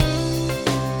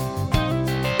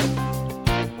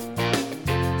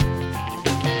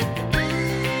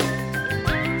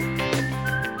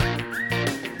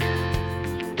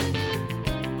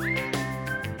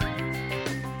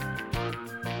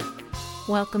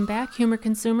Welcome back, humor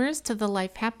consumers, to the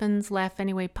Life Happens, Laugh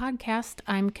Anyway podcast.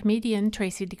 I'm comedian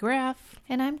Tracy DeGraff.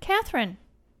 And I'm Catherine.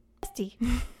 Bestie.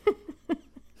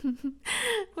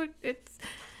 It's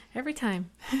every time.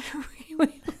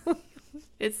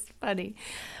 It's funny.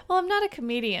 Well, I'm not a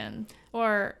comedian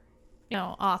or,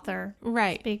 author,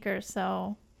 Right. speaker,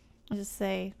 so I just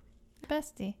say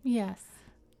bestie. Yes.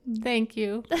 Thank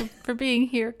you for being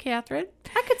here, Catherine.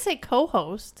 I could say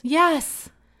co-host. Yes.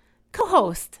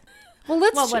 Co-host.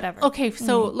 Well, whatever. Okay,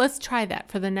 so let's try that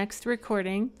for the next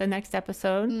recording, the next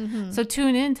episode. Mm-hmm. So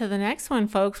tune in to the next one,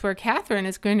 folks, where Catherine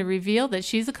is going to reveal that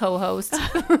she's a co-host.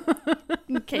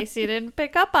 In case you didn't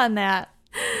pick up on that.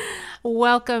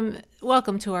 Welcome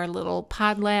to our little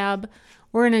pod lab.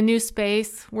 We're in a new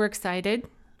space. We're excited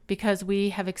because we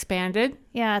have expanded.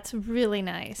 Yeah, it's really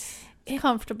nice. It's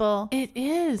comfortable. It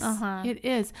is. Uh-huh. It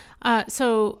is.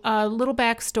 So a little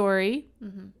backstory.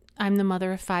 Mm-hmm. I'm the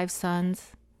mother of 5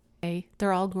 sons.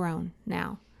 They're all grown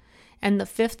now. And the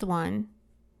 5th one,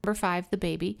 number 5, the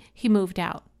baby, he moved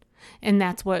out. And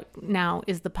that's what now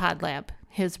is the pod lab,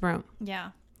 his room.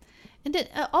 Yeah. And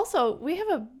also, we have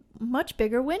a much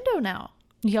bigger window now.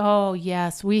 Oh,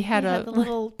 yes. We had a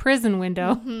little prison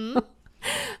window. Mm-hmm.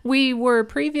 We were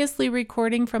previously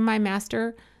recording from my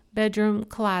master bedroom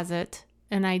closet,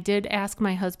 and I did ask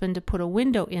my husband to put a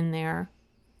window in there.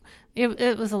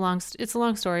 It's a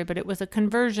long story, but it was a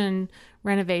conversion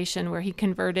renovation where he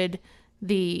converted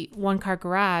the 1-car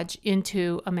garage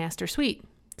into a master suite.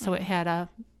 So it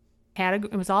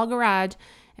it was all garage,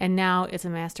 and now it's a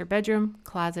master bedroom,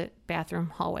 closet,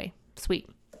 bathroom, hallway, suite.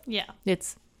 Yeah.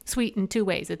 It's suite in 2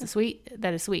 ways. It's a suite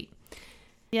that is sweet.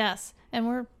 Yes. And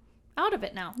we're out of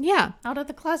it now. Yeah. Out of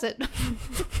the closet.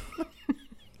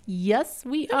 Yes,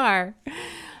 we are.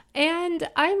 And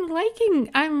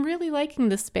I'm really liking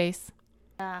this space.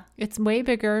 Yeah. It's way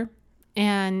bigger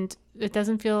and it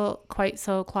doesn't feel quite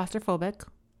so claustrophobic.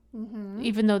 Mm-hmm.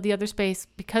 Even though the other space,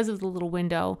 because of the little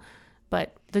window,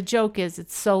 but the joke is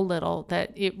it's so little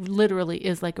that it literally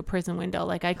is like a prison window.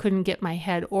 Like I couldn't get my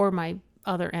head or my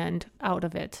other end out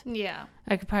of it. Yeah.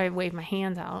 I could probably wave my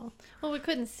hands out. Well, we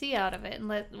couldn't see out of it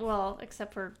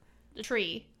except for the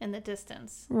tree in the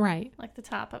distance. Right. Like the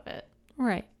top of it.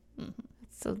 Right. Mm-hmm.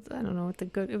 So I don't know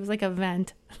it was like a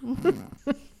vent,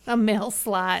 a mail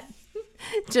slot,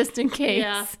 just in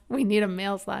case we need a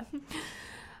mail slot.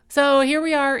 So here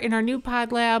we are in our new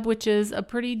pod lab, which is a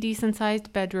pretty decent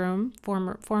sized bedroom,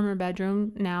 former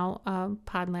bedroom, now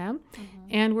pod lab. Mm-hmm.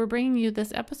 And we're bringing you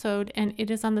this episode, and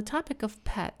it is on the topic of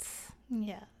pets.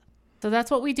 Yeah. So that's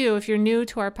what we do. If you're new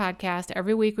to our podcast,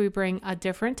 every week we bring a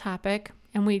different topic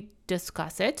and we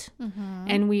discuss it. Mm-hmm.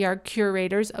 And we are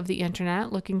curators of the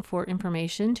internet looking for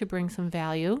information to bring some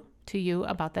value to you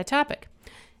about that topic.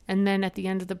 And then at the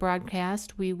end of the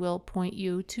broadcast, we will point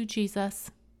you to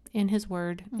Jesus in his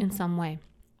word in some way.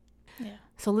 Yeah.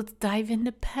 So let's dive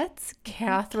into pets,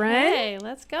 Catherine. Okay,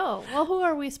 let's go. Well, who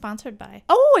are we sponsored by?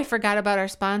 Oh, I forgot about our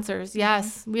sponsors.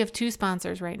 Yes, we have 2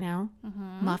 sponsors right now.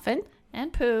 Mm-hmm. Muffin.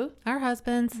 And Pooh. Our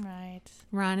husbands. Right.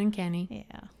 Ron and Kenny.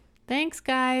 Yeah. Thanks,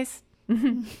 guys.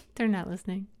 They're not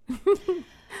listening.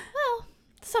 Well,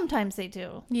 sometimes they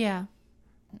do. Yeah.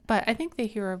 But I think they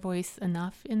hear our voice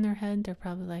enough in their head. They're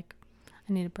probably like,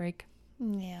 I need a break.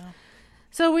 Yeah.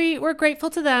 So we're grateful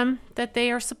to them that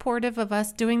they are supportive of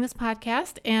us doing this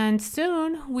podcast. And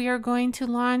soon we are going to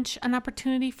launch an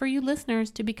opportunity for you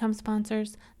listeners to become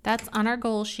sponsors. That's on our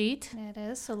goal sheet. It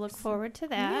is. So look forward to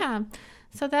that. Yeah.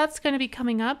 So that's going to be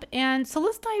coming up. And so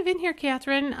let's dive in here,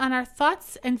 Catherine, on our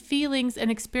thoughts and feelings and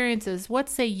experiences. What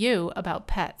say you about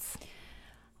pets?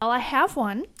 Well, I have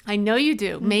one. I know you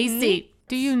do. Mm-hmm. Macy.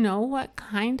 Do you know what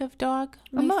kind of dog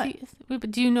Macy is?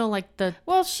 Do you know like the...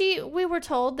 Well, we were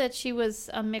told that she was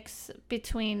a mix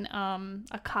between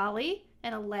a collie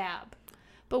and a lab.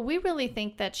 But we really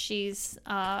think that she's...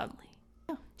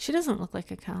 She doesn't look like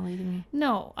a collie to me.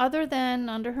 No, other than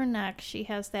under her neck, she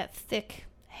has that thick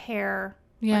hair.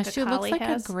 Yeah, like she looks like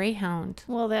a greyhound.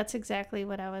 Well, that's exactly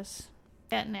what I was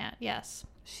getting at, yes.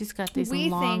 She's got these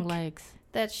long legs.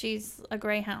 That she's a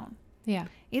greyhound. Yeah.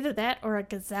 Either that or a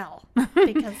gazelle,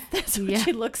 because that's what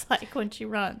she looks like when she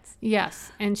runs.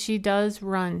 Yes, and she does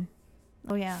run.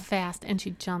 Oh, yeah. Fast, and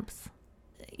she jumps.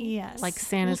 Yes. Like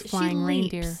Santa's flying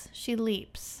reindeer. She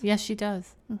leaps. Yes, she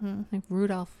does. Mm-hmm. Like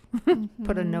Rudolph. Mm-hmm.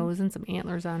 Put a nose and some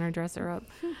antlers on her, dress her up.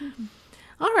 Mm-hmm.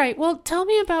 All right. Well, tell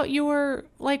me about your,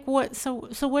 like, what, so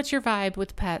what's your vibe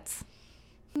with pets?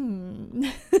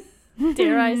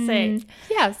 Dare I say?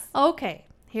 Yes. Okay,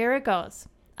 here it goes.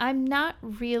 I'm not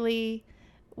really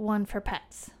one for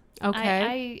pets.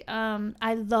 Okay.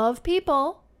 I love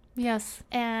people. Yes.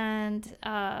 And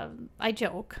I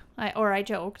joked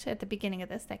at the beginning of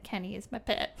this that Kenny is my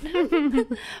pet.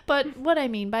 But what I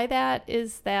mean by that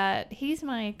is that he's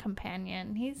my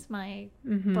companion. He's my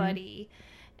buddy.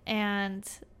 And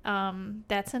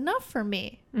that's enough for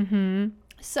me. Mm-hmm.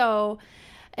 So,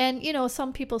 and,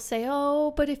 some people say,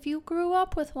 oh, but if you grew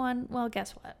up with one, well,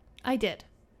 guess what? I did.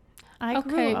 I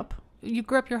grew up. You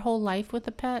grew up your whole life with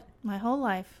a pet? My whole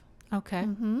life. Okay.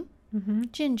 Mm-hmm. Mm-hmm.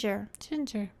 Ginger.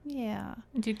 Yeah.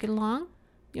 Did you get along,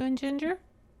 you and Ginger?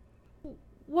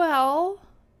 Well,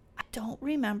 I don't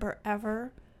remember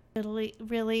ever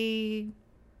really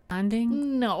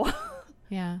bonding. No.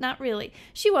 Yeah. Not really.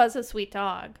 She was a sweet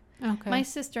dog. Okay. My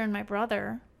sister and my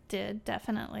brother did,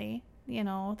 definitely.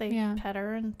 They pet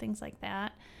her and things like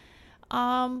that.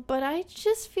 But I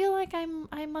just feel like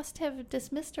I must have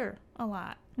dismissed her a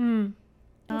lot.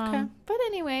 Okay. But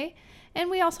anyway, and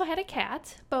we also had a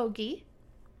cat, Bogey,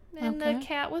 and the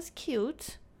cat was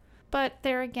cute. But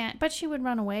but she would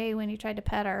run away when you tried to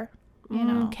pet her.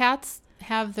 Cats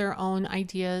have their own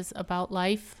ideas about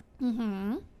life.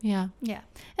 Mm-hmm. Yeah. Yeah.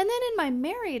 And then in my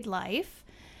married life,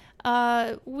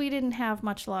 we didn't have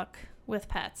much luck with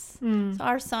pets. So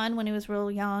our son, when he was real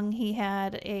young, he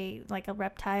had a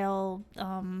reptile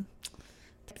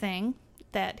thing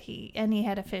that he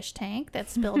had a fish tank that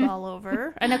spilled all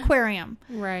over, an aquarium.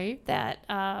 Right. That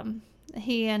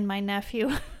he and my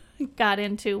nephew got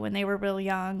into when they were real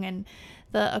young, and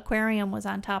the aquarium was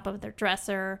on top of their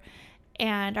dresser,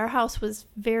 and our house was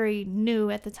very new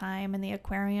at the time, and the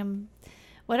aquarium,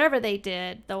 whatever they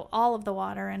did, though, all of the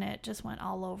water in it just went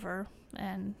all over,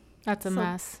 and that's a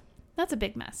mess. That's a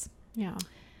big mess. Yeah.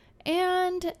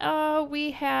 And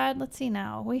we had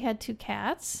 2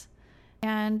 cats,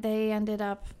 and they ended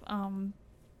up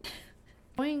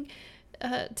going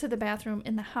to the bathroom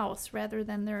in the house rather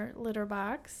than their litter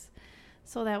box.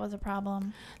 So that was a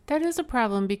problem. That is a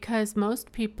problem because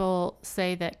most people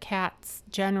say that cats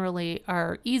generally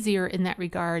are easier in that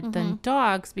regard than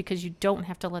dogs because you don't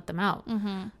have to let them out.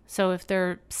 Mm-hmm. So if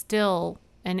they're still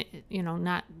and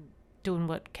not doing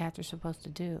what cats are supposed to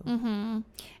do. Mm-hmm.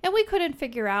 And we couldn't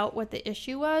figure out what the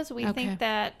issue was. We think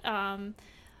that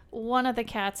one of the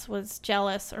cats was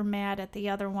jealous or mad at the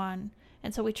other one.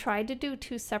 And so we tried to do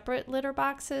 2 separate litter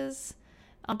boxes,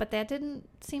 but that didn't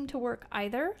seem to work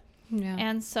either. Yeah.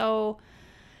 And so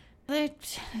they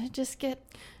just get...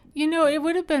 it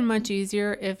would have been much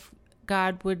easier if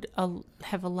God would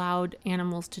have allowed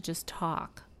animals to just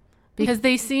talk. Because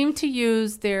they seem to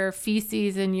use their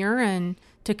feces and urine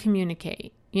to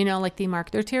communicate. Like they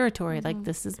mark their territory, like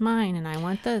this is mine and I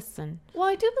want this. And well,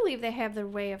 I do believe they have their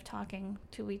way of talking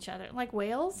to each other. Like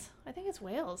whales. I think it's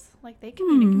whales. Like they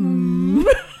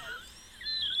communicate.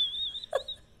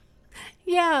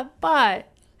 Yeah, but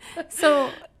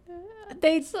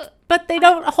they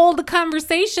don't hold a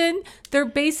conversation. They're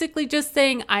basically just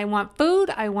saying, I want food,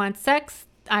 I want sex,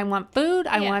 I want food,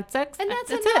 I want sex. And that's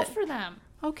enough for them.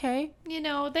 Okay.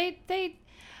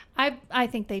 I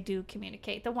think they do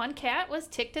communicate. The one cat was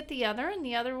ticked at the other, and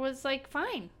the other was like,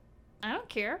 fine, I don't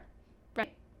care.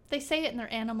 Right. They say it in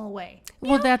their animal way.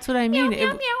 Well, that's what I mean.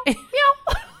 Meow, meow, meow,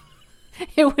 meow.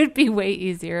 It would be way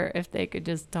easier if they could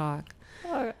just talk.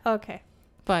 Okay.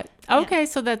 But, okay,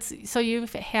 so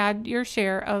you've had your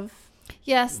share of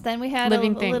yes, then we had a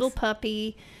living little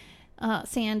puppy,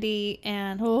 Sandy,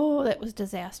 and that was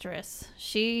disastrous.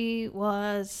 She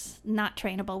was not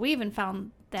trainable. We even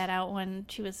found that out when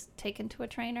she was taken to a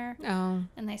trainer. Oh.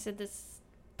 And they said this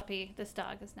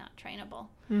dog is not trainable.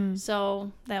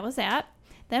 So that was that.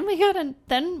 Then we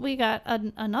got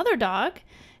another dog,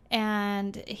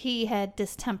 and he had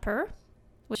distemper,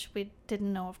 which we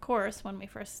didn't know, of course, when we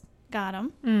first got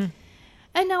him.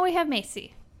 And now we have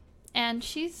Macy, and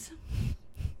she's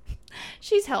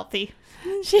healthy.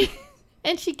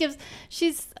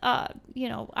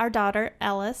 Our daughter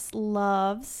Ellis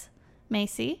loves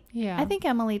Macy. Yeah. I think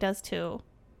Emily does too.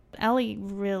 Ellie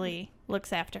really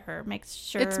looks after her, makes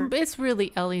sure. It's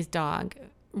really Ellie's dog,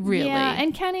 really. Yeah,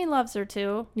 and Kenny loves her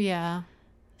too. Yeah.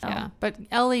 So. Yeah, but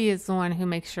Ellie is the one who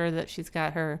makes sure that she's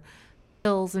got her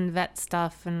pills and vet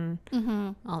stuff and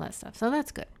all that stuff. So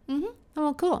that's good. Mm-hmm.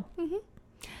 Oh, cool. Mm-hmm.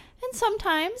 And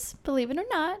sometimes, believe it or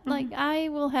not, like I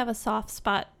will have a soft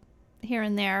spot here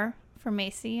and there for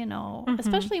Macy,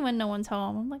 especially when no one's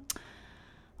home. I'm like,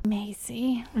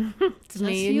 Macy, it's just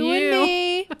me and you and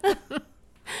me.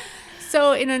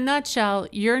 So in a nutshell,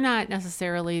 you're not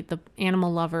necessarily the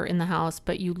animal lover in the house,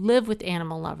 but you live with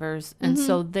animal lovers. And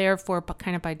so therefore,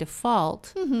 kind of by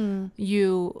default,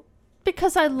 you...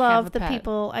 Because I love the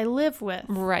people I live with.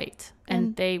 Right.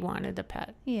 And they wanted a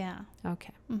pet. Yeah.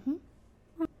 Okay. Mm-hmm.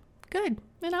 Good.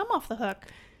 And I'm off the hook,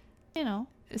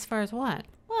 As far as what?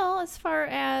 Well, as far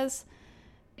as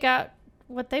got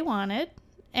what they wanted,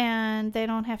 and they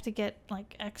don't have to get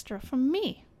like extra from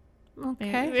me.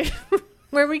 Okay.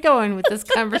 Where are we going with this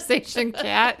conversation,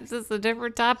 Kat? Is this a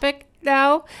different topic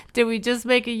now? Did we just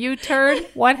make a U-turn?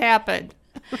 What happened?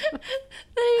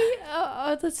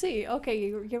 Let's see. Okay,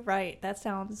 you're right. That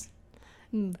sounds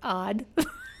Odd.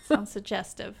 sounds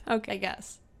suggestive. Okay. I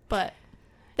guess. But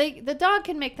the dog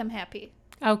can make them happy.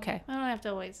 Okay. I don't have to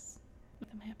always make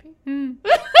them happy. Mm.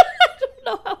 I don't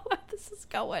know how this is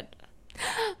going.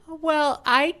 Well,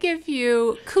 I give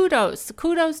you kudos.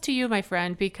 Kudos to you, my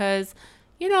friend, because,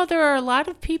 there are a lot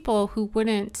of people who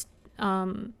wouldn't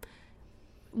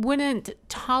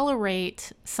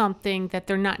tolerate something that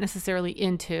they're not necessarily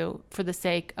into for the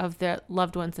sake of the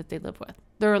loved ones that they live with.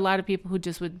 There are a lot of people who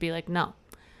just would be like, no,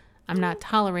 I'm not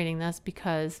tolerating this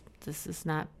because this is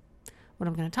not what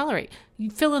I'm going to tolerate. You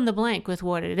fill in the blank with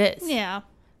what it is. Yeah.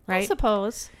 Right? I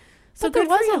suppose. So but there good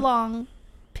for was you. a long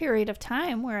period of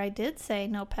time where I did say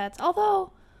no pets.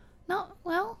 Although,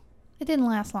 it didn't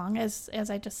last long. As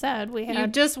I just said, we had. You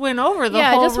just went over the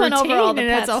I whole just routine, went over all the and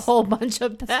it's a pets. whole bunch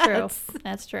of pets. That's true.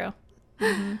 That's true.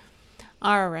 Mm-hmm.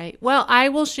 All right. Well, I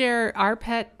will share our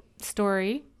pet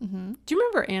story. Mm-hmm. Do you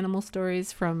remember animal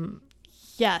stories from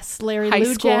Yes, Larry high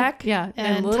Lou school? Jack. Yeah,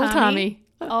 and and little Tommy.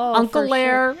 Oh, Uncle for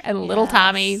Lair sure. and little Yes,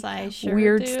 Tommy. I sure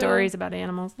Weird do. stories about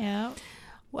animals. Yeah.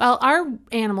 Well, our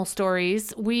animal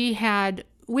stories, we've had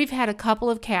a couple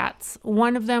of cats.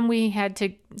 One of them we had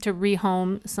to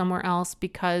rehome somewhere else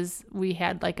because we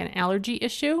had like an allergy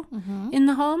issue in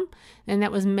the home, and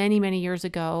that was many, many years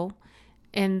ago.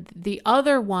 And the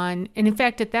other one, and in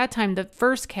fact, at that time, the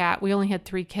first cat, we only had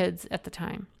 3 kids at the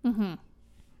time. Mm-hmm.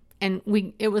 And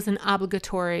it was an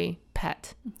obligatory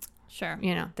pet. Sure.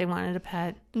 They wanted a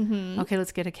pet. Mm-hmm. Okay,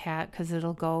 let's get a cat because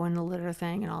it'll go in the litter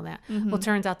thing and all that. Mm-hmm. Well,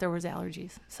 turns out there was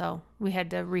allergies. So we had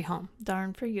to rehome.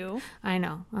 Darn for you. I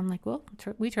know. I'm like, well,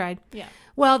 we tried. Yeah.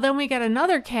 Well, then we got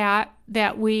another cat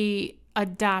that we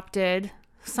adopted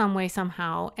some way,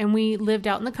 somehow. And we lived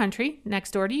out in the country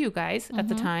next door to you guys at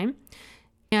the time.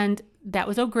 And that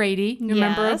was O'Grady. You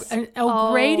remember? Yes. And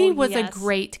O'Grady Oh, was yes. a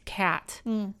great cat.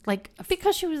 Like,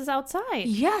 Because she was outside.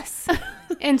 yes.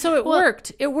 And so it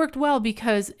worked. It worked well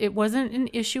because it wasn't an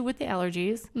issue with the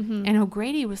allergies. And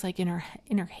O'Grady was like in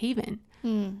her haven.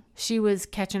 She was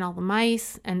catching all the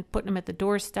mice and putting them at the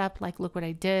doorstep. Like, look what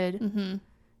I did. And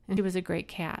she was a great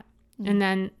cat. And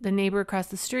then the neighbor across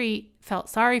the street felt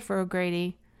sorry for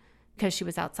O'Grady because she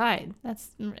was outside. That's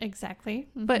exactly.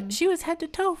 But she was head to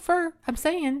toe fur, I'm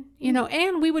saying,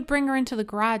 and we would bring her into the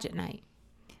garage at night.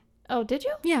 Oh, did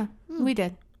you? Yeah, we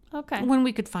did. Okay. When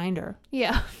we could find her.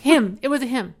 Yeah. Him. It was a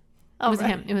him. It Oh, was right.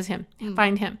 him. It was him.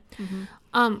 Find him.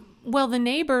 Well, the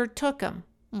neighbor took him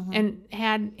and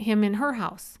had him in her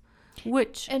house,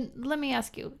 which And let me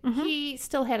ask you, he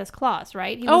still had his claws,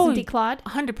 right? He Oh, wasn't declawed?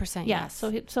 100% Yeah. yes.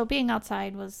 So being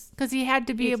outside was Because he had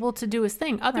to be able to do his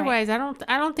thing. Otherwise, I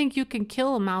don't think you can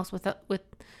kill a mouse with.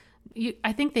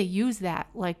 I think they use that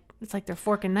like it's like their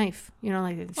fork and knife. well,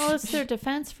 it's their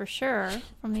defense for sure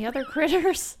from the other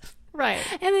critters. Right.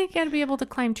 And they got to be able to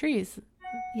climb trees.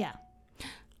 Yeah.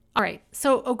 All right.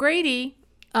 So O'Grady,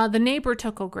 the neighbor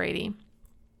took O'Grady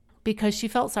because she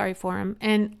felt sorry for him,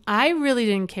 and I really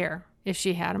didn't care if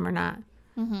she had him or not.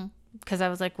 Because I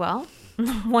was like, well,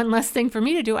 one less thing for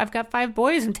me to do. I've got 5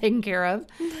 boys I'm taking care of.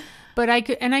 But I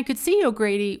could see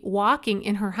O'Grady walking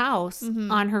in her house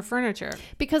on her furniture.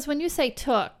 Because when you say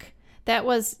took,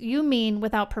 you mean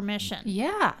without permission.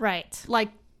 Yeah. Right. Like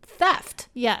theft.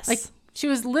 Yes. Like she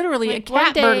was literally Like a one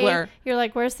cat day, burglar. You're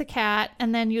like, where's the cat?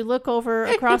 And then you look over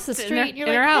across the It's in street her- and you're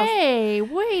in her like, house. hey,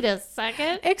 wait a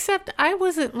second. Except I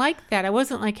wasn't like that. I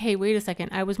wasn't like, hey, wait a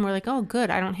second. I was more like, oh, good.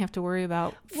 I don't have to worry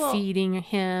about feeding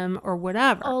him or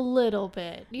whatever. A little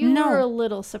bit. You No. were a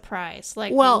little surprised.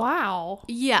 Like, Well, wow.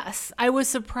 Yes. I was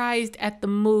surprised at the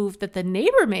move that the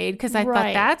neighbor made because I thought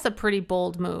Right. that's a pretty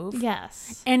bold move.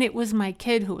 Yes. And it was my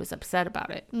kid who was upset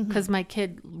about it because my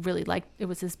kid really liked it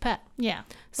was his pet. Yeah.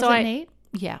 So Was it Nate?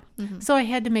 Yeah. So I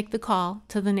had to make the call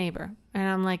to the neighbor. And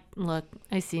I'm like, look,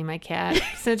 I see my cat.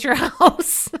 It's at your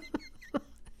house.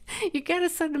 You got to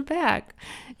send him back.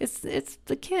 It's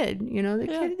the kid,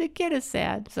 the kid is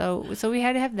sad. So we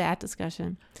had to have that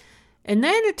discussion. And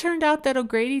then it turned out that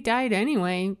O'Grady died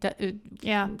anyway.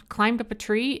 Yeah. Climbed up a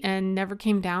tree and never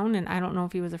came down. And I don't know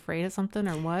if he was afraid of something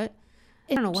or what.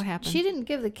 I don't know what happened. She didn't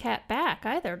give the cat back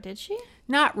either, did she?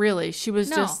 Not really. She was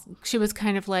No. she was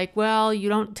kind of like, well, you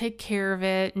don't take care of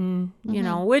it. And,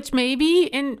 which maybe,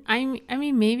 and I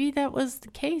mean, maybe that was the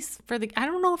case I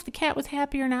don't know if the cat was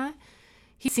happy or not.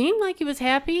 He seemed like he was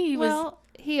happy.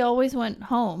 he always went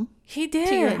home. He did.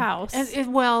 To your house.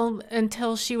 Well,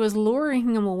 until she was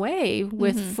luring him away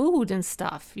with food and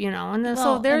stuff, And then,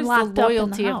 so there's the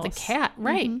loyalty of the cat.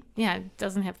 Right. Yeah, it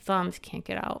doesn't have thumbs, can't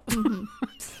get out.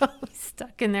 So he's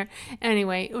stuck in there.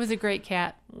 Anyway, it was a great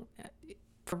cat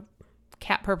for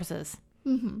cat purposes.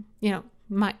 Doing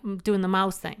the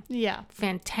mouse thing. Yeah.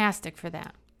 Fantastic for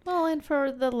that. Well, and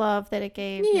for the love that it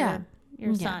gave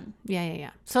your son.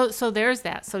 Yeah. So there's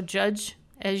that. So judge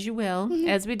as you will,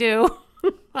 as we do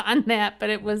on that. But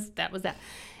that was that.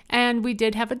 And we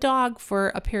did have a dog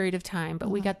for a period of time, but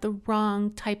we got the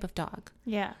wrong type of dog.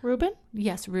 Yeah. Reuben?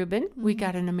 Yes, Reuben. We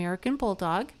got an American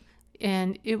Bulldog,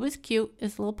 and it was cute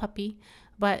as a little puppy.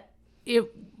 But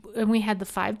and we had the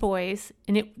 5 boys,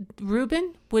 and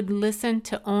Reuben would listen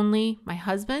to only my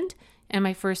husband and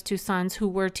my first 2 sons, who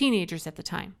were teenagers at the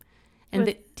time. And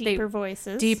with deeper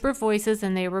voices. Deeper voices,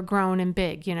 and they were grown and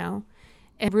big,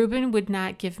 And Reuben would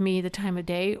not give me the time of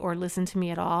day or listen to me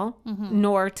at all,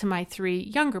 nor to my 3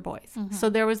 younger boys. So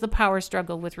there was the power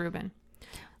struggle with Reuben.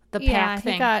 The pack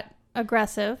thing. He got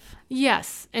aggressive.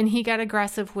 Yes, and he got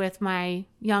aggressive with my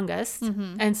youngest.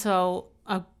 And so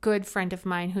a good friend of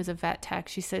mine who's a vet tech,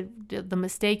 she said, the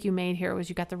mistake you made here was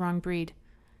you got the wrong breed.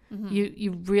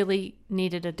 You really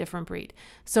needed a different breed.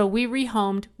 So we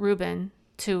rehomed Reuben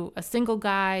to a single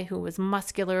guy who was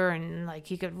muscular and like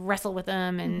he could wrestle with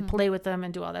them and play with them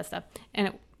and do all that stuff. And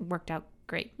it worked out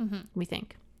great, we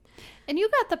think. And you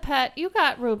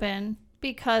got Reuben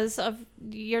because of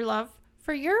your love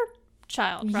for your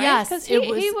child, right? Yes. Because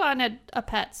he wanted a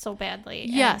pet so badly.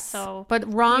 Yes,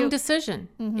 but wrong decision.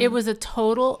 It was a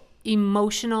total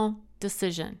emotional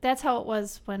decision. That's how it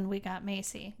was when we got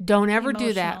Macy. Don't ever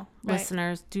do that,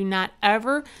 listeners. Do not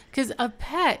ever, because a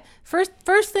pet, first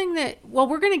thing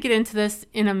we're going to get into this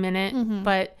in a minute,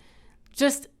 but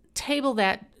just table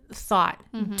that thought.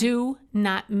 Do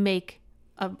not make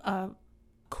a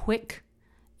quick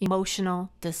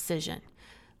emotional decision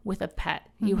with a pet.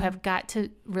 You have got to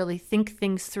really think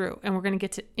things through, and we're going to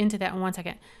get into that in 1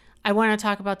 second. I want to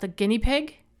talk about the guinea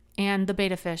pig and the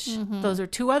betta fish. Those are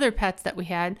 2 other pets that we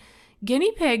had.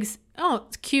 Guinea pigs,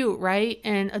 it's cute, right?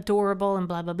 And adorable and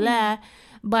blah, blah, blah.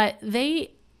 But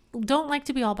they don't like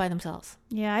to be all by themselves.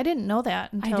 Yeah, I didn't know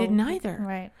that until... I didn't either.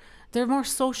 Right. They're more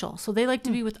social, so they like to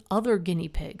be with other guinea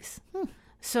pigs.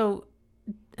 So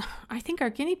I think our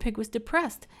guinea pig was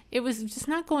depressed. It was just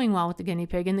not going well with the guinea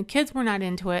pig, and the kids were not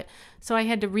into it. So I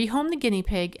had to rehome the guinea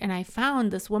pig, and I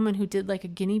found this woman who did like a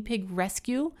guinea pig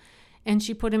rescue. And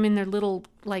she put them in their little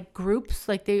like groups,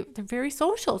 like they're very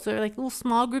social. So they're like little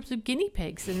small groups of guinea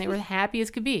pigs, and they were happy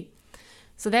as could be.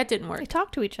 So that didn't work. They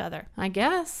talk to each other, I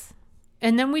guess.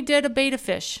 And then we did a betta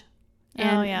fish.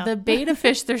 And the betta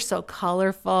fish, they're so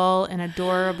colorful and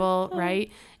adorable,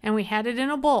 right? And we had it in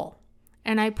a bowl.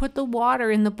 And I put the water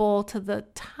in the bowl to the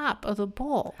top of the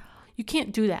bowl. You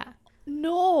can't do that.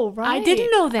 No, right? I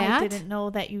didn't know that. I didn't know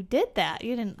that you did that.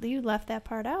 You left that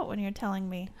part out when you're telling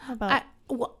me about.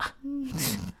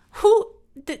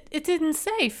 It didn't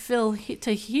say fill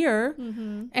to here.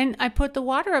 And I put the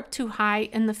water up too high,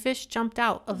 and the fish jumped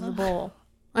out of the bowl.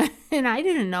 And I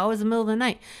didn't know. It was the middle of the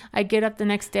night. I get up the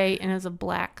next day, and there's a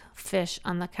black fish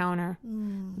on the counter.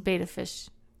 Betta fish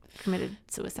committed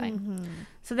suicide.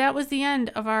 So that was the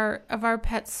end of our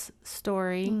pet's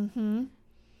story.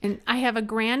 And I have a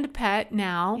grand pet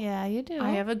now. Yeah, you do.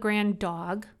 I have a grand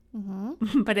dog.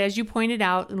 But as you pointed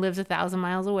out, it lives 1,000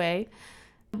 miles away.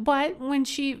 But when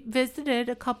she visited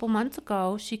a couple months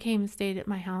ago, she came and stayed at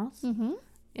my house. And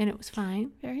it was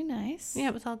fine. Very nice. Yeah,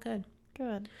 it was all good.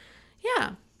 Good.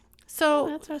 Yeah. So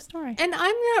that's our story. And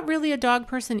I'm not really a dog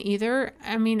person either.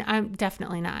 I mean, I'm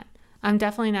definitely not. I'm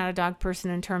definitely not a dog person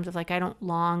in terms of like I don't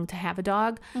long to have a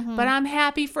dog, but I'm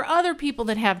happy for other people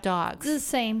that have dogs. The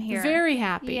same here. Very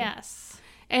happy. Yes.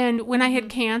 And when I had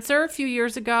cancer a few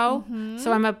years ago,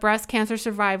 so I'm a breast cancer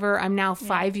survivor. I'm now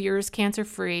 5 years cancer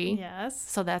free. Yes.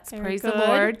 So that's Very praise good. the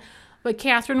Lord. But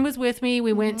Catherine was with me.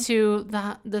 We went to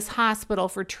this hospital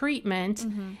for treatment.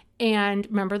 And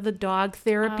remember the dog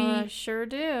therapy? Sure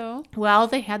do. Well,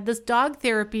 they had this dog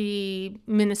therapy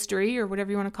ministry or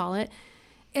whatever you want to call it.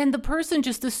 And the person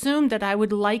just assumed that I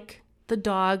would like the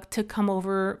dog to come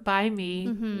over by me,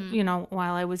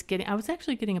 while I was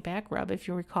actually getting a back rub, if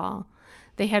you recall.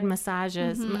 They had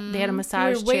massages. They had a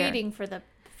massage chair. We were waiting for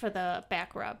the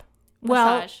back rub.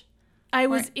 Well, massage. I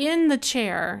was in the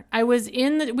chair. We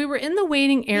were in the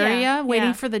waiting area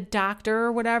waiting for the doctor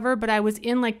or whatever, but I was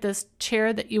in like this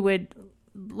chair that you would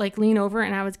like lean over,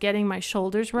 and I was getting my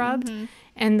shoulders rubbed.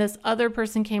 And this other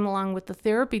person came along with the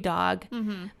therapy dog.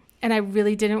 And I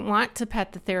really didn't want to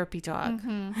pet the therapy dog.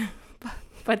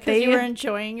 But you were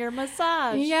enjoying your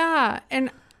massage. Yeah. And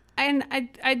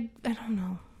I don't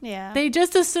know. Yeah. They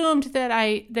just assumed that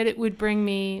it would bring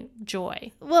me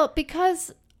joy. Well,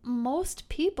 because most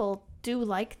people do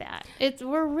like that.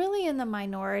 We're really in the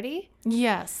minority.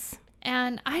 Yes.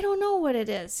 And I don't know what it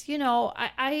is. You know,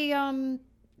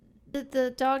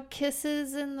 the dog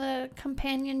kisses and the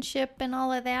companionship and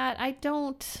all of that. I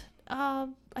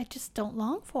just don't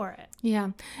long for it. Yeah.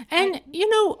 And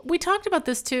we talked about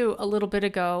this too a little bit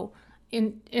ago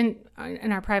in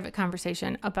our private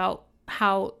conversation about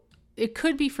how it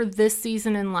could be for this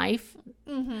season in life.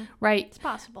 Mm-hmm. Right? It's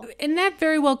possible. And that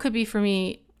very well could be for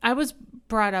me. I was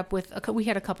brought up with we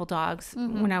had a couple dogs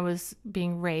when I was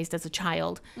being raised as a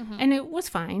child, and it was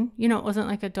fine. It wasn't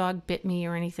like a dog bit me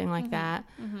or anything like that.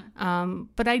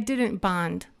 But I didn't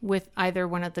bond with either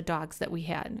one of the dogs that we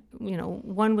had.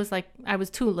 One was like I was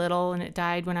too little and it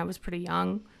died when I was pretty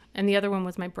young, and the other one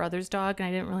was my brother's dog and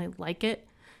I didn't really like it.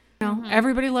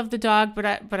 Everybody loved the dog, but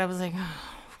I was like,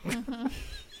 oh.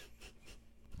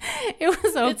 It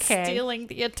was okay. It's stealing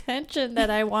the attention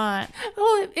that I want.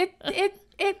 Well,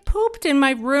 it pooped in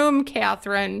my room,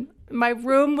 Catherine. My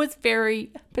room was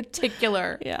very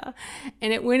particular. Yeah.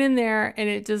 And it went in there and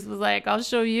it just was like, I'll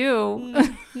show you.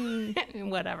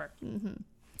 Whatever. Mm-hmm.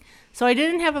 So I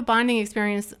didn't have a bonding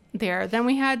experience there. Then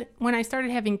when I started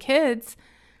having kids,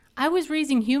 I was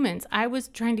raising humans. I was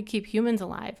trying to keep humans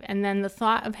alive. And then the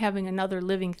thought of having another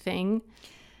living thing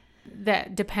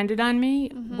that depended on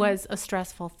me was a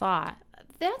stressful thought.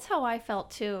 That's how I felt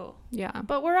too. Yeah.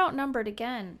 But we're outnumbered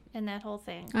again in that whole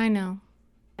thing. I know.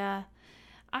 Yeah.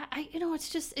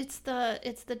 It's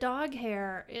the dog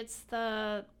hair. It's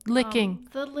the licking.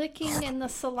 The licking and the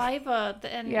saliva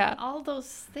and all those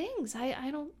things. I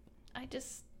don't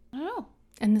know.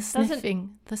 And the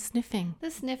sniffing. The sniffing.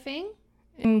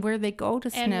 And where they go to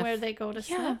sniff.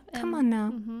 Yeah, come on now.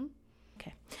 Mm-hmm.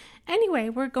 Okay. Anyway,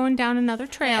 we're going down another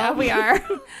trail. Yeah, we are.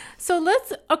 So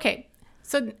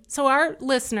our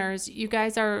listeners, you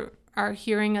guys are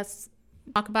hearing us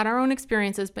talk about our own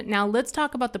experiences, but now let's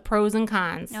talk about the pros and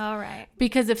cons. All right.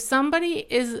 Because if somebody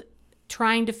is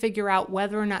trying to figure out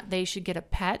whether or not they should get a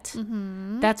pet,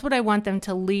 that's what I want them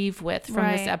to leave with from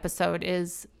this episode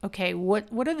is, okay, what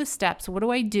are the steps? What do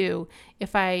I do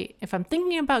if I'm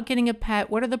thinking about getting a pet?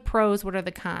 What are the pros? What are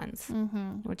the cons?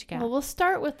 What you got? Well, we'll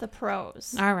start with the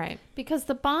pros. All right. Because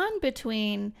the bond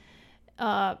between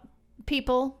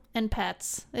people and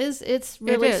pets it's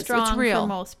really strong it's real. For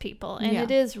most people, and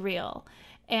it is real.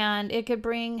 And it could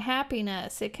bring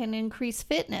happiness. It can increase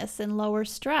fitness and lower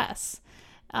stress.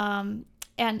 And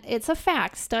it's a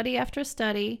fact, study after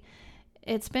study,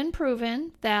 it's been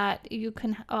proven that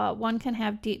one can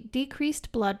have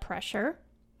decreased blood pressure,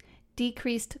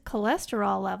 decreased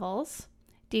cholesterol levels,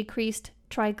 decreased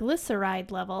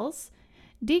triglyceride levels,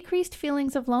 decreased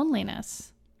feelings of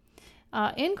loneliness,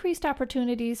 increased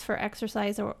opportunities for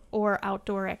exercise or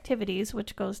outdoor activities,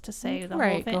 which goes to say the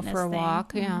whole fitness go for a thing.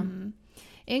 walk, yeah.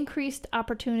 Increased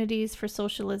opportunities for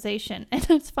socialization. And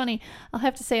it's funny, I'll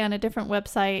have to say on a different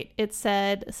website, it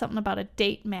said something about a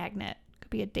date magnet.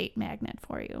 Could be a date magnet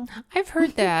for you. I've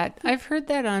heard that. I've heard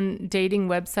that on dating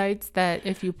websites that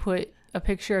if you put a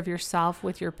picture of yourself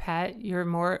with your pet,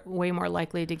 you're way more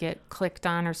likely to get clicked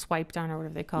on or swiped on or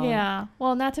whatever they call it. Yeah.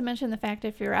 Well, not to mention the fact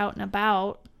if you're out and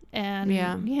about and,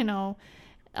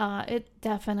 it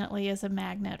definitely is a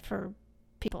magnet for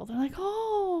people. They're like,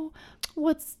 oh,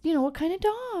 what kind of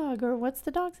dog, or what's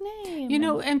the dog's name?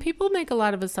 And people make a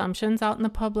lot of assumptions out in the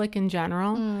public in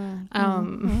general.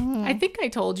 I think I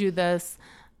told you this.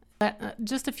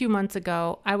 Just a few months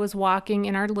ago, I was walking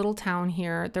in our little town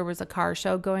here. There was a car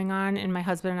show going on, and my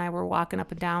husband and I were walking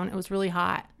up and down. It was really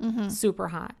hot, super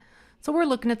hot. So we're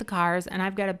looking at the cars, and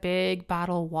I've got a big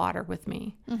bottle of water with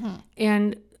me.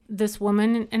 And this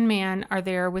woman and man are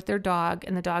there with their dog,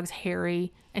 and the dog's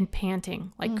hairy and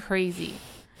panting like crazy.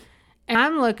 And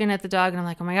I'm looking at the dog, and I'm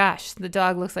like, oh my gosh, the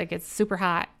dog looks like it's super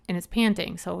hot, and it's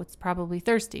panting, so it's probably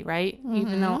thirsty, right?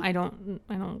 Even though I don't,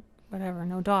 whatever,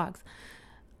 no dogs.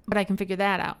 But I can figure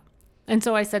that out. And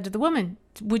so I said to the woman,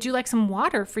 would you like some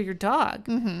water for your dog?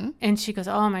 And she goes,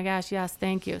 oh my gosh, yes,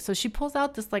 thank you. So she pulls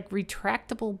out this like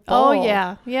retractable bowl. Oh,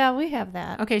 yeah. Yeah, we have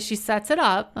that. Okay, she sets it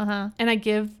up, and I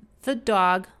give the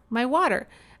dog my water.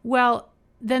 Well,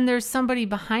 then there's somebody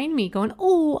behind me going,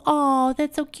 oh,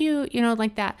 that's so cute,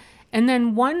 like that. And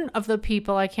then one of the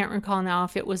people, I can't recall now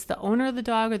if it was the owner of the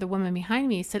dog or the woman behind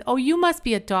me, said, oh, you must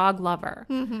be a dog lover.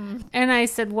 And I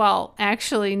said, well,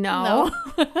 actually, no.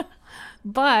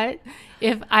 But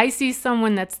if I see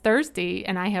someone that's thirsty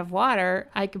and I have water,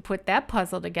 I could put that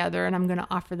puzzle together, and I'm going to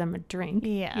offer them a drink,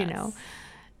 Yes.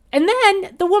 And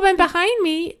then the woman behind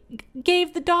me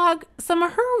gave the dog some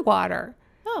of her water.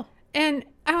 Oh. And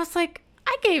I was like,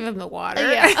 I gave him the water.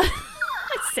 Yeah.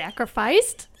 I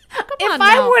sacrificed. If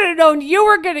I would have known you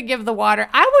were going to give the water,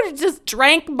 I would have just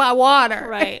drank my water.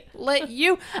 Right. Let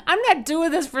you. I'm not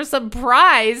doing this for some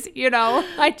prize,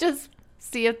 I just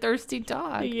see a thirsty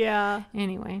dog. Yeah.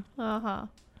 Anyway. Uh-huh.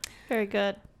 Very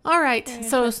good. All right. Very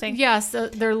So, interesting. yes,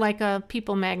 they're like a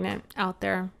people magnet out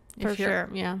there. For sure.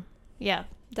 Yeah. Yeah,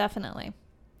 definitely.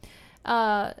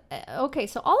 Okay,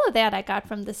 so all of that I got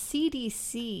from the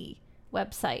CDC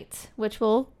website, which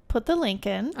we'll put the link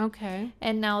in. Okay.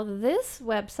 And now this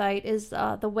website is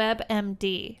the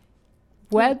WebMD.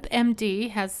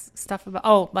 WebMD has stuff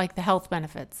about, like the health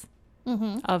benefits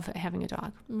Mm-hmm. of having a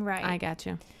dog. Right. I got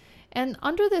you. And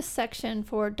under this section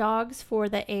for dogs for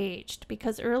the aged,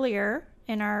 because earlier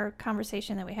in our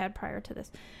conversation that we had prior to this,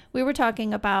 we were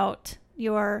talking about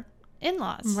your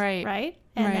in-laws, Right. right?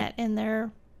 And Right. that in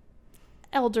their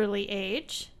elderly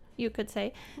age, you could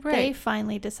say, they Right.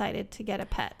 finally decided to get a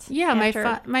pet. Yeah,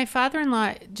 after- my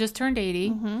father-in-law just turned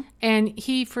 80, Mhm. and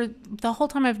he, for the whole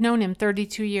time I've known him,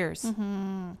 32 years,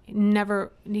 Mm-hmm.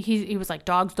 never, he was like,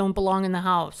 dogs don't belong in the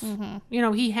house.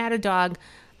 Mm-hmm. He had a dog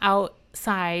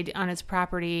outside on his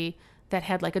property that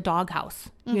had like a dog house,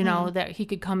 Mm-hmm. that he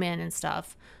could come in and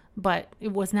stuff, but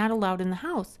it was not allowed in the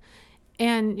house.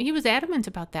 And he was adamant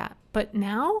about that. But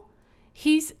now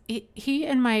he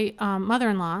and my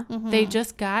mother-in-law, they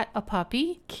just got a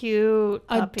puppy. Cute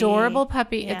puppy. Adorable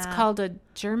puppy. It's Yeah. called a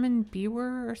German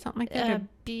Beaver or something like that.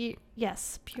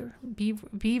 Yes, pure.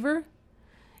 Beaver.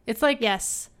 It's like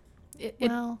Yes.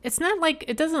 Well- it's not like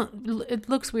it doesn't. It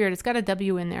looks weird. It's got a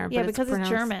W in there. Yeah, but because it's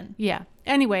pronounced- German. Yeah.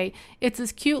 Anyway, it's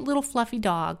this cute little fluffy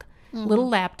dog, Mm-hmm. little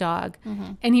lap dog,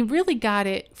 and he really got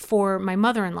it for my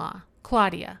mother-in-law,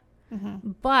 Claudia.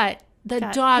 But the Mm-hmm.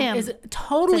 Got dog him. is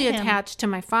totally To him. attached to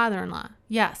my father-in-law.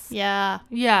 Yes. Yeah.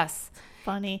 Yes.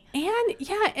 Funny.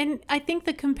 And I think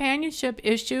the companionship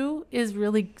issue is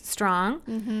really strong.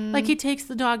 Mm-hmm. Like he takes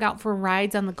the dog out for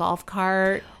rides on the golf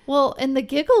cart. Well, and the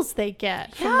giggles they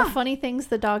get from Yeah. the funny things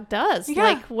the dog does. Yeah.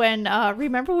 Like when,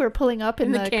 remember we were pulling up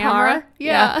in the the camera? car?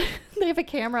 Yeah. They have a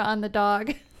camera on the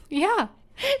dog. Yeah.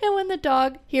 And when the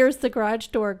dog hears the garage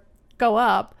door go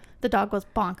up, the dog goes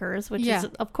bonkers, which Yeah. is,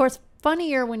 of course,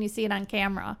 funnier when you see it on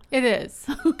camera. It is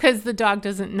because the dog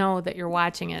doesn't know that you're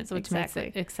watching it, which Exactly.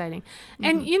 makes it exciting.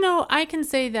 And, I can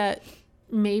say that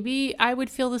maybe I would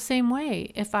feel the same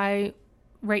way if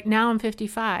right now I'm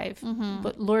 55,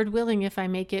 but Lord willing, if I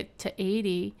make it to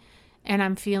 80 and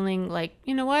I'm feeling like,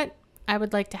 you know what? I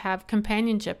would like to have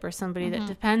companionship or somebody that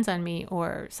depends on me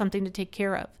or something to take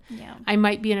care of. Yeah. I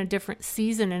might be in a different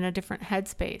season, in a different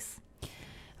headspace.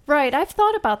 Right. I've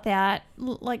thought about that.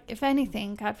 Like, if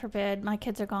anything, God forbid, my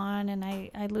kids are gone and I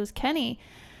lose Kenny.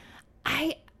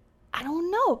 I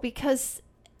don't know, because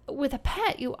with a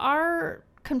pet, you are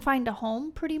confined to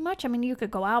home pretty much. I mean, you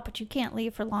could go out, but you can't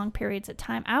leave for long periods of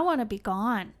time. I want to be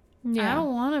gone. Yeah. I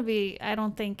don't want to be, I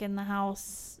don't think, in the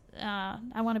house.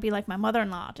 I want to be like my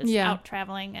mother-in-law, just Yeah. out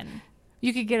traveling and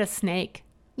You could get a snake.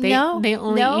 They only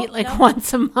eat like no.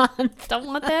 once a month. don't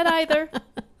want that either.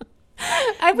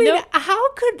 I mean, Nope.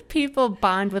 how could people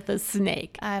bond with a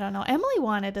snake? I don't know. Emily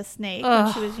wanted a snake when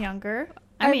Ugh. she was younger.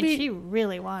 I I mean, mean, she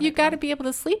really wanted You got to one. be able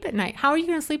to sleep at night. How are you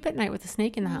going to sleep at night with a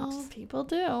snake in the Well, house? people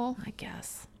do. I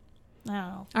guess. I don't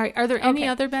know. All right. Are there any Okay.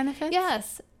 other benefits?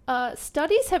 Yes.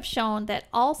 Studies have shown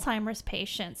that Alzheimer's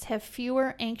patients have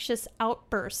fewer anxious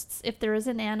outbursts if there is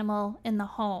an animal in the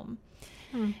home.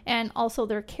 And also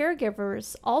their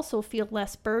caregivers also feel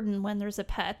less burden when there's a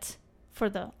pet for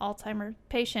the Alzheimer's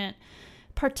patient,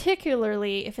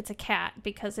 particularly if it's a cat,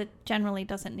 because it generally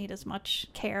doesn't need as much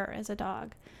care as a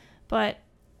dog. But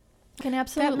can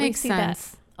absolutely That makes see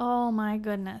sense. that. Oh my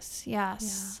goodness.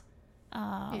 Yes.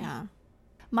 Yeah.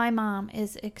 My mom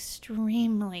is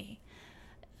extremely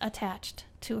attached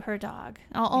to her dog.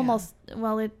 Almost,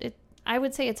 well, I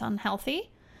would say it's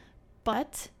unhealthy,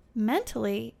 but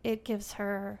mentally it gives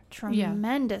her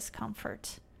tremendous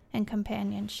comfort and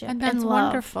companionship And that's love.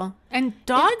 wonderful. And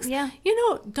dogs, Yeah.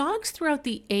 dogs throughout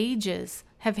the ages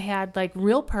have had like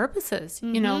real purposes,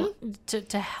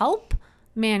 to help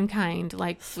mankind,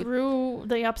 like Through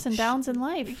the ups and downs in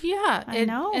life. yeah, I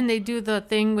know. And they do the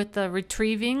thing with the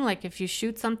retrieving, like if you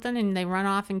shoot something and they run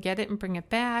off and get it and bring it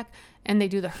back, and they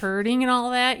do the herding and all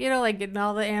that, like getting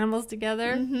all the animals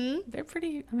together. Mm-hmm. They're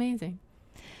pretty amazing.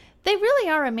 They really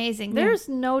are amazing. Yeah. There's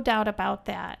no doubt about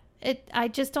that. I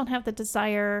just don't have the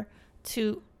desire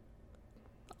to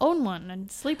own one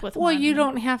and sleep with Well, one. you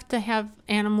don't have to have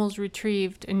animals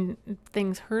retrieved and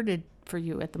things herded for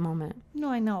you at the moment. No,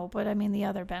 I know, but I mean the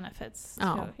other benefits. Too.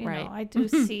 Oh, right. I do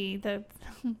see the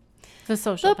The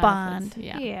social bond.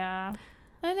 benefits. Yeah.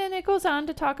 And then it goes on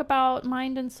to talk about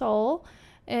mind and soul.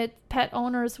 Pet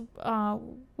owners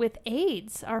with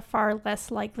AIDS are far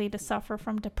less likely to suffer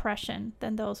from depression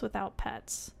than those without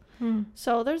pets.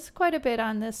 So there's quite a bit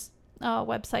on this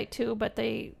website too, but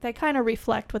they kind of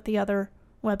reflect what the other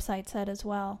website said as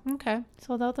well. Okay.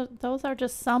 So those are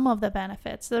just some of the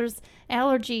benefits. There's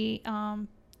allergy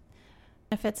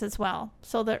benefits as well.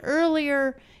 So the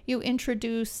earlier you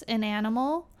introduce an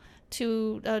animal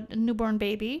to a newborn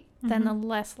baby, then the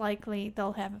less likely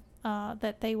they'll have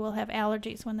that they will have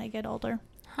allergies when they get older.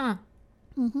 Huh.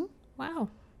 Mm-hmm. Wow.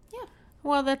 Yeah.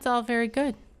 Well, that's all very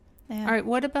good. Yeah. All right.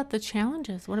 What about the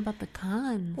challenges? What about the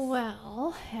cons?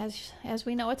 Well, as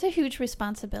we know, it's a huge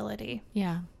responsibility,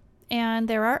 Yeah. and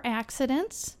there are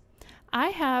accidents.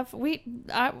 We have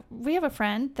a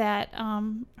friend that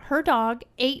her dog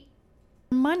ate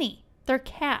money, their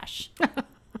cash.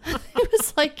 It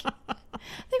was like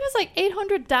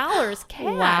 $800 cash.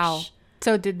 Wow.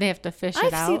 So did they have to fish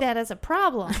it out? I see that as a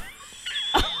problem.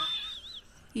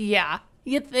 Yeah.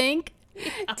 You think?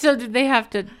 So did they have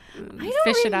to fish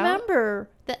it out? I don't remember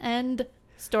the end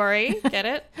story. Get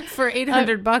it? For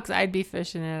 $800, I'd be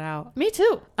fishing it out. Me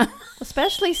too.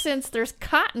 Especially since there's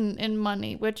cotton in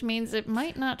money, which means it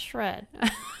might not shred.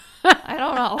 I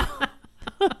don't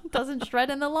know. Doesn't shred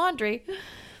in the laundry.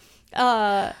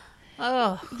 Oh.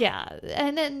 Yeah.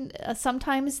 And then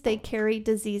sometimes they carry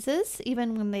diseases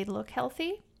even when they look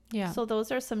healthy. Yeah. So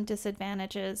those are some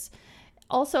disadvantages.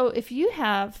 Also, if you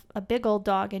have a big old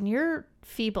dog and you're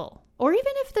feeble, or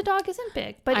even if the dog isn't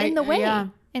big, but in the way,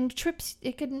 and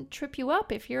it can trip you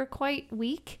up if you're quite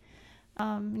weak,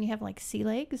 and you have like sea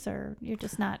legs, or you're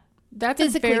just not. That's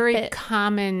a very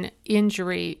common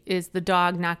injury. Is the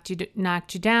dog knocked you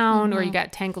down, or you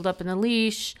got tangled up in the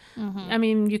leash. I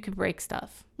mean, you could break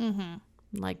stuff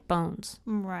like bones.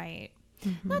 Right.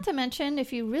 Not to mention,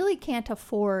 if you really can't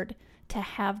afford to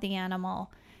have the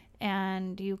animal,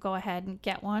 and you go ahead and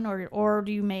get one, or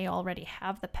you may already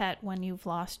have the pet when you've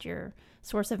lost your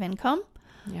source of income.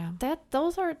 Yeah.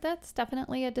 That's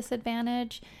definitely a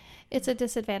disadvantage. It's a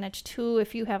disadvantage too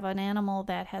if you have an animal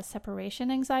that has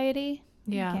separation anxiety.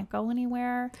 Yeah. You can't go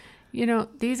anywhere. You know,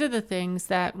 these are the things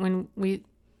that when we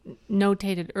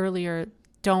notated earlier,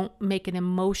 don't make an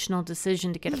emotional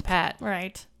decision to get a pet.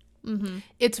 Right.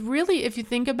 It's really, if you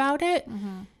think about it,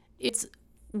 it's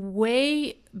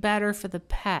way better for the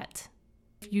pet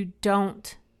if you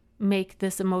don't make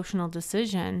this emotional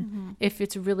decision if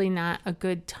it's really not a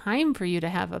good time for you to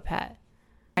have a pet,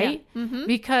 right? Yeah.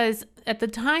 Because at the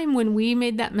time when we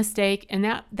made that mistake, and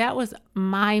that was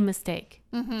my mistake,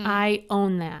 I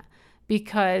own that,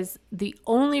 because the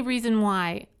only reason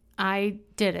why I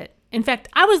did it, in fact,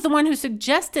 I was the one who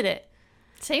suggested it.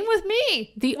 Same with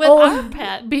me. With our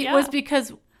pet was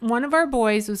because one of our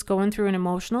boys was going through an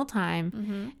emotional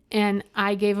time, and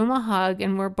I gave him a hug,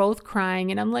 and we're both crying,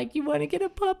 and I'm like, you want to get a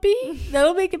puppy?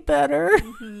 That'll make it better.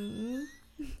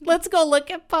 Let's go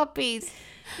look at puppies.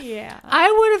 Yeah.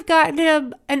 I would have gotten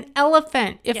him an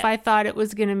elephant if I thought it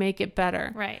was going to make it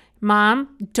better. Right.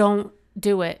 Mom, don't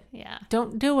do it. Yeah.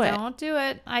 Don't do it. Don't do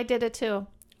it. I did it too.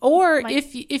 Or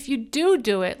if you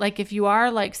do it, like if you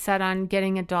are like set on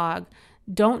getting a dog,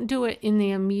 don't do it in the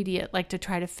immediate, like to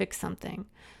try to fix something.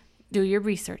 Do your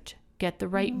research. Get the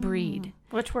right breed.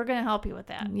 Which we're going to help you with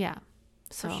that. Yeah.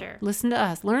 So for sure. Listen to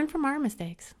us. Learn from our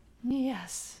mistakes.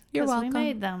 Yes. You're welcome. We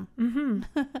made them.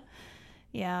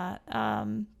 Yeah.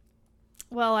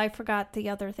 Well, I forgot the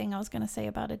other thing I was going to say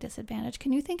about a disadvantage.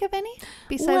 Can you think of any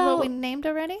besides what we named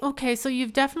already? Okay. So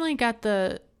you've definitely got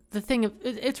the thing of,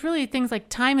 it's really things like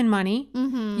time and money.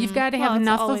 You've got to have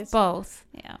enough of both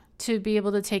to be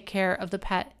able to take care of the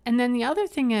pet. And then the other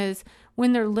thing is,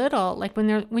 when they're little, like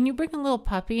when you bring a little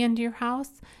puppy into your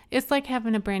house, it's like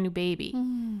having a brand new baby.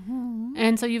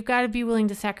 And so you've got to be willing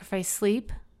to sacrifice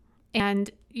sleep, and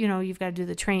you've got to do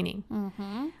the training.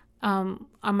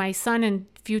 My son and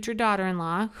future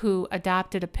daughter-in-law, who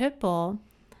adopted a pit bull,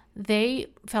 they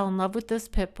fell in love with this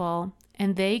pit bull,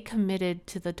 and they committed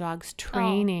to the dog's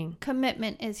training.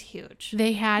 Commitment is huge.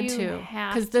 They had to,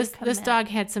 because this dog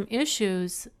had some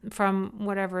issues from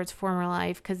whatever its former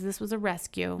life, because this was a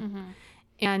rescue.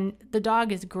 And the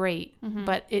dog is great,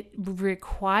 but it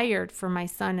required for my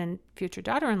son and future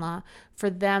daughter-in-law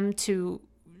for them to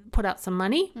put out some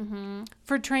money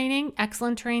for training,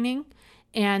 excellent training,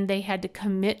 and they had to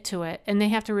commit to it, and they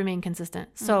have to remain consistent.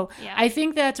 So I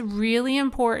think that's really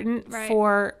important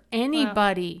for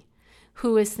anybody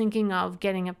who is thinking of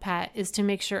getting a pet, is to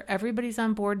make sure everybody's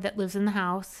on board that lives in the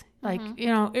house. Like,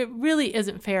 it really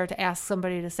isn't fair to ask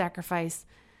somebody to sacrifice,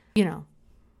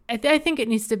 I think it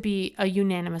needs to be a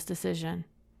unanimous decision.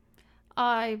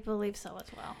 I believe so as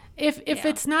well. If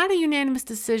it's not a unanimous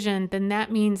decision, then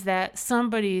that means that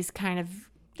somebody's kind of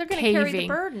They're going to carry the caving.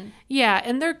 burden. Yeah,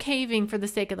 and they're caving for the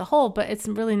sake of the whole, but it's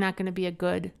really not going to be a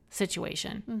good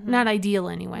situation. Not ideal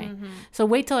anyway. So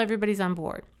wait till everybody's on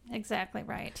board. Exactly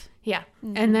right. Yeah.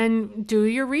 And then do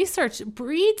your research.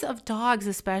 Breeds of dogs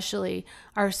especially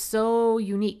are so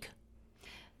unique.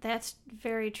 That's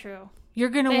very true. You're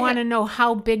going to want to know,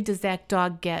 how big does that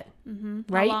dog get?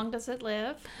 Right? How long does it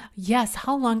live? Yes.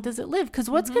 How long does it live? Because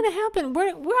what's going to happen?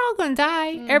 We're all going to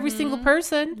die. Every single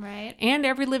person. Right. And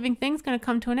every living thing's going to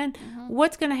come to an end.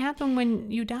 What's going to happen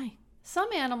when you die?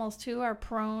 Some animals, too, are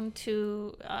prone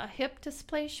to hip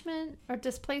displacement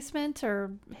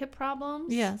or hip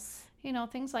problems. Yes. You know,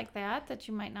 things like that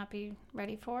you might not be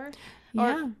ready for.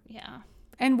 Yeah. Yeah.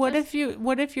 And what if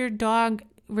your dog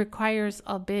requires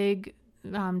a big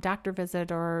doctor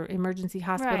visit or emergency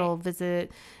hospital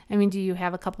visit? I mean, do you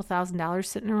have a couple $1,000s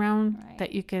sitting around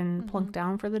that you can plunk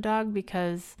down for the dog?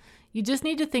 Because you just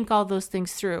need to think all those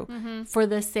things through for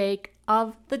the sake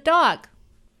of the dog.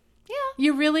 Yeah.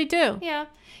 You really do. Yeah.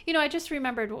 You know, I just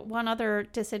remembered one other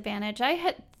disadvantage. I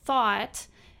had thought,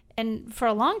 and for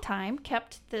a long time,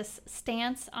 kept this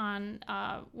stance on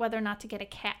whether or not to get a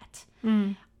cat.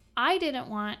 I didn't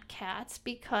want cats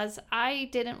because I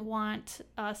didn't want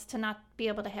us to not be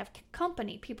able to have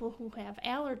company, people who have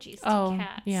allergies to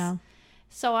cats. Yeah.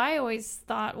 So I always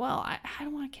thought, well, I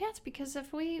don't want cats because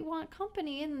if we want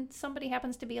company and somebody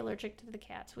happens to be allergic to the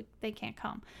cats, they can't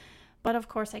come. But of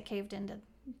course, I caved into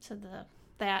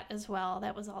that as well.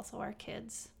 That was also our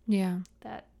kids. Yeah.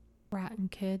 That rotten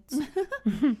kids.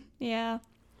 Yeah.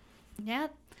 Yeah.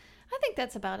 I think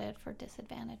that's about it for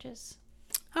disadvantages.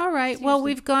 All right. Well,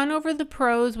 we've gone over the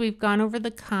pros. We've gone over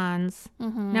the cons.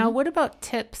 Now, what about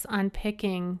tips on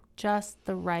picking just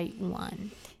the right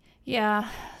one? Yeah.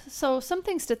 So some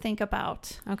things to think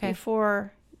about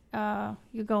before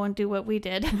you go and do what we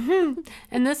did.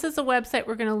 And this is a website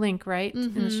we're going to link, right?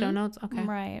 In the show notes? Okay.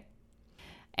 Right.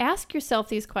 Ask yourself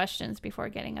these questions before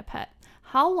getting a pet.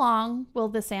 How long will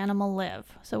this animal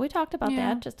live? So we talked about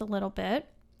that just a little bit.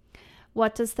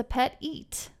 What does the pet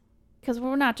eat? Because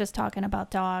we're not just talking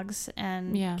about dogs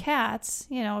and cats.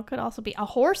 You know, it could also be a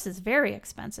horse is very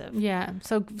expensive. Yeah.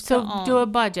 So do a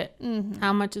budget.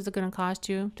 How much is it going to cost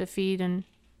you to feed and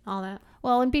all that?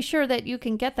 Well, and be sure that you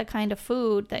can get the kind of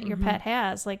food that your pet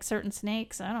has, like certain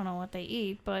snakes. I don't know what they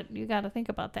eat, but you got to think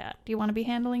about that. Do you want to be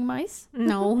handling mice?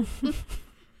 No.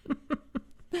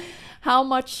 How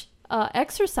much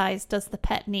exercise does the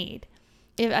pet need?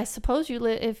 I suppose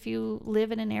if you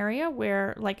live in an area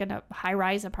where, like in a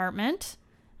high-rise apartment,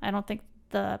 I don't think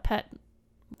the pet,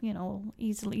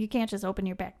 easily, you can't just open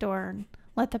your back door and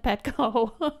let the pet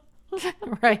go.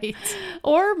 Right.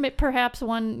 Or perhaps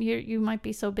you might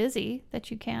be so busy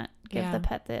that you can't give the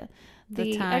pet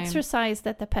the time. exercise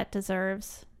that the pet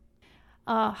deserves.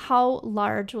 How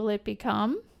large will it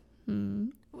become?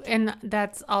 And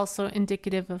that's also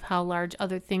indicative of how large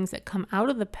other things that come out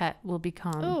of the pet will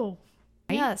become. Oh,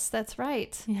 right? Yes, that's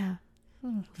right. Yeah.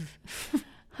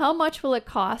 How much will it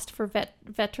cost for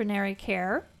veterinary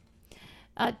care?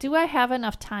 Do I have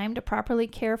enough time to properly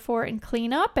care for and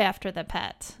clean up after the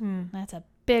pet? That's a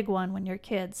big one when your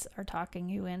kids are talking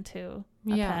you into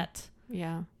a pet.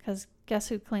 Yeah. Because guess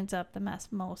who cleans up the mess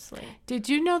mostly? Did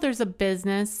you know there's a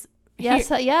business?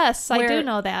 Yes, I do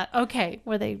know that. Okay.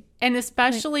 Where they... And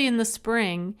especially in the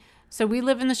spring. So we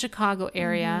live in the Chicago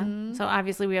area. So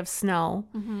obviously we have snow.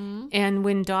 And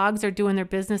when dogs are doing their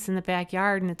business in the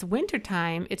backyard and it's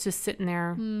wintertime, it's just sitting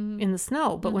there in the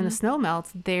snow. But when the snow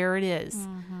melts, there it is.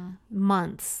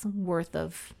 Months worth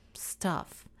of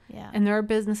stuff. Yeah. And there are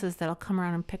businesses that'll come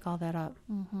around and pick all that up.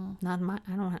 I'm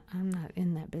not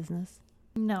in that business.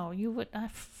 No, you would. I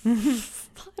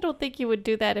don't think you would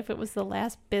do that if it was the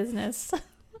last business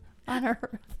on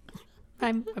earth.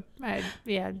 I'd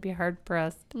be hard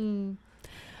pressed.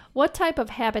 What type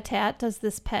of habitat does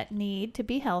this pet need to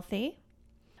be healthy?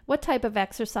 What type of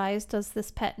exercise does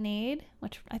this pet need?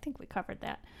 Which I think we covered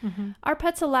that. Are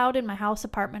pets allowed in my house,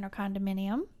 apartment, or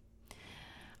condominium?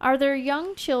 Are there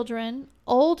young children,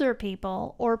 older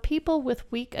people, or people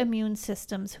with weak immune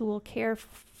systems who will care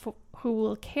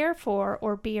for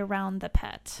or be around the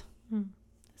pet?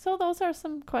 So those are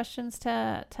some questions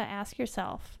to ask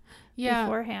yourself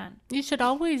beforehand. You should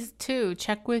always, too,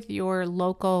 check with your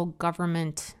local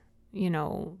government,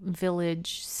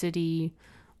 village, city,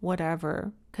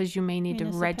 whatever, because you may need to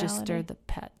register the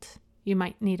pet. You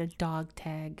might need a dog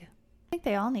tag. I think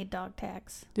they all need dog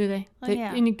tags. Do they?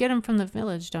 Yeah. And you get them from the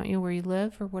village, don't you, where you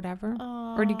live or whatever?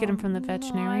 Or do you get them from the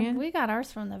veterinarian? No, we got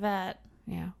ours from the vet.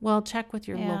 Yeah. Well, check with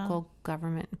your local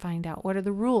government and find out what are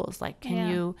the rules. Like, can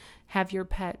you have your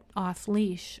pet off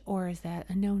leash, or is that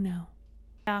a no-no?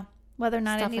 Yeah. Whether or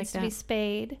not Stuff it needs like to be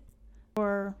spayed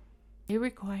Or You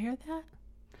require that?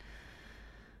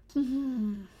 I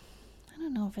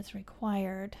don't know if it's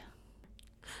required.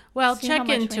 Well, See how check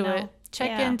much we into know. it. Check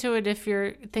Yeah. into it if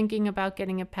you're thinking about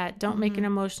getting a pet. Don't make an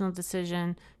emotional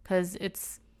decision because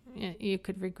you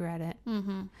could regret it.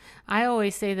 Mm-hmm. I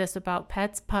always say this about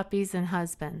pets, puppies, and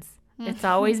husbands. It's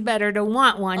always better to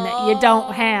want one that you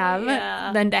don't have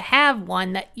yeah. than to have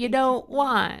one that you don't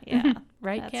want. Yeah.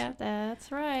 Right, Kat?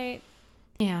 That's right.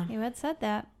 Yeah, You had said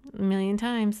that. a million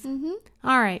times. Mm-hmm.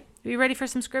 All right. Are you ready for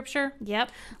some scripture? Yep.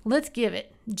 Let's give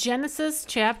it. Genesis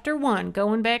chapter 1,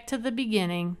 going back to the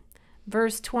beginning,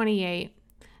 verse 28.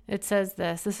 It says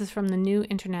this. This is from the New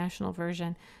International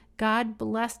Version. God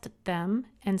blessed them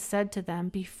and said to them,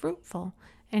 "Be fruitful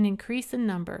and increase in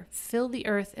number, fill the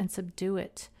earth and subdue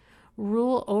it.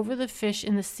 Rule over the fish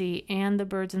in the sea and the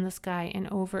birds in the sky and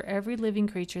over every living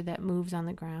creature that moves on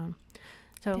the ground."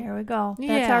 So There we go. That's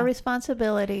Yeah. our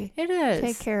responsibility. it is.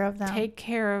 Take care of them. Take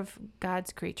care of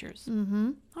God's creatures.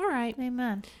 Mm-hmm. All right.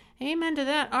 Amen. Amen to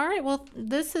that. All right. Well,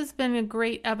 this has been a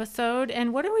great episode.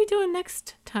 And what are we doing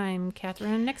next time,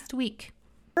 Catherine? Next week?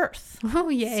 Birth. Oh,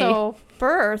 yay. So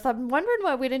birth. I'm wondering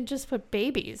why we didn't just put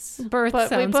babies. Birth but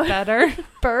we sounds put better.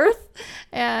 Birth,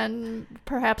 and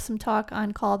perhaps some talk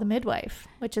on Call the Midwife,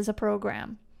 which is a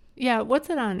program. Yeah. What's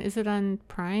it on? Is it on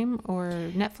Prime or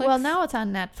Netflix? Well, now it's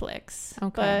on Netflix. Okay.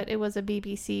 But it was a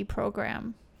BBC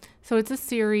program. So it's a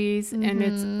series and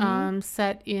it's Mhm.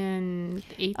 set in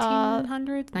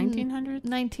 1800s, 1900s?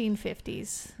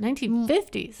 1950s.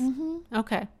 1950s. Mm-hmm.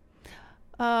 Okay.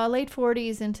 Late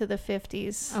 40s into the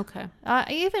 50s. Okay.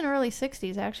 Even early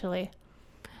 60s, actually.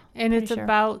 And it's Pretty sure.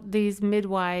 about these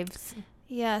midwives.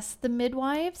 Yes, the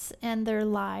midwives and their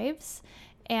lives.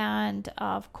 And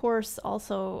of course,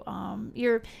 also,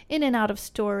 you're in and out of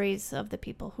stories of the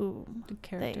people who The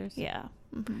characters. yeah.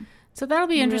 Mm-hmm. So that'll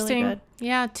be Really interesting. good.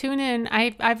 Yeah, tune in.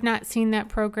 I've not seen that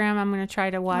program. I'm going to try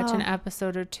to watch an Oh,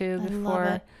 episode or two I love before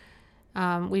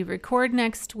it. we record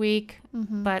next week.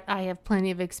 Mm-hmm. But I have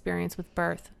plenty of experience with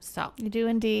birth. So, You do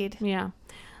indeed. yeah.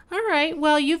 All right.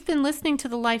 Well, you've been listening to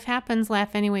the Life Happens,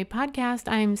 Laugh Anyway podcast.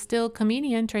 I'm still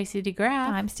comedian Tracy DeGraff,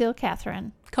 I'm still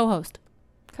Catherine, co-host.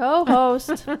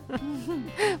 co-host.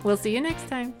 We'll see you next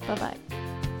time. Bye-bye.